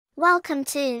Welcome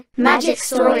to Magic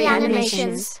Story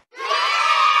Animations.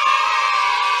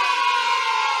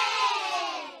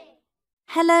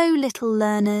 Hello, little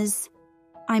learners.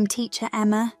 I'm Teacher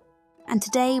Emma, and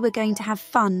today we're going to have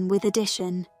fun with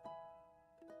addition.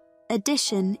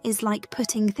 Addition is like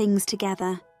putting things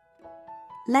together.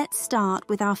 Let's start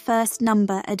with our first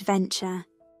number adventure.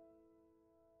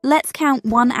 Let's count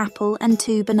 1 apple and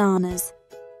 2 bananas.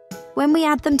 When we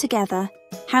add them together,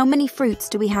 how many fruits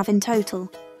do we have in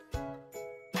total?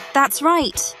 That's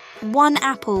right! 1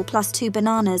 apple plus 2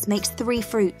 bananas makes 3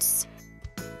 fruits.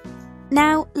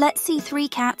 Now, let's see 3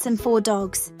 cats and 4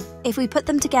 dogs. If we put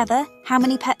them together, how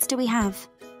many pets do we have?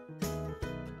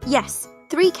 Yes,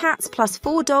 3 cats plus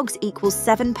 4 dogs equals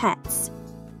 7 pets.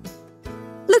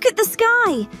 Look at the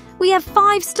sky! We have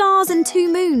 5 stars and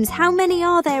 2 moons. How many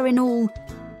are there in all?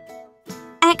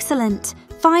 Excellent!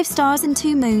 5 stars and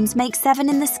 2 moons make 7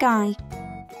 in the sky.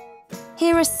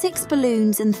 Here are 6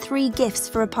 balloons and 3 gifts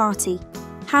for a party.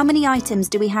 How many items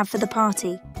do we have for the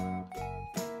party?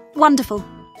 Wonderful!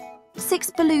 6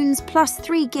 balloons plus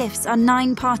 3 gifts are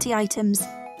 9 party items.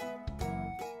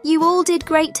 You all did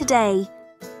great today.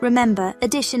 Remember,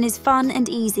 addition is fun and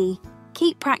easy.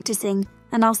 Keep practicing,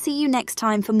 and I'll see you next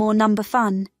time for more number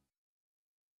fun.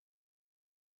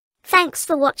 Thanks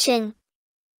for watching.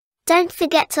 Don't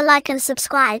forget to like and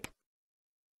subscribe.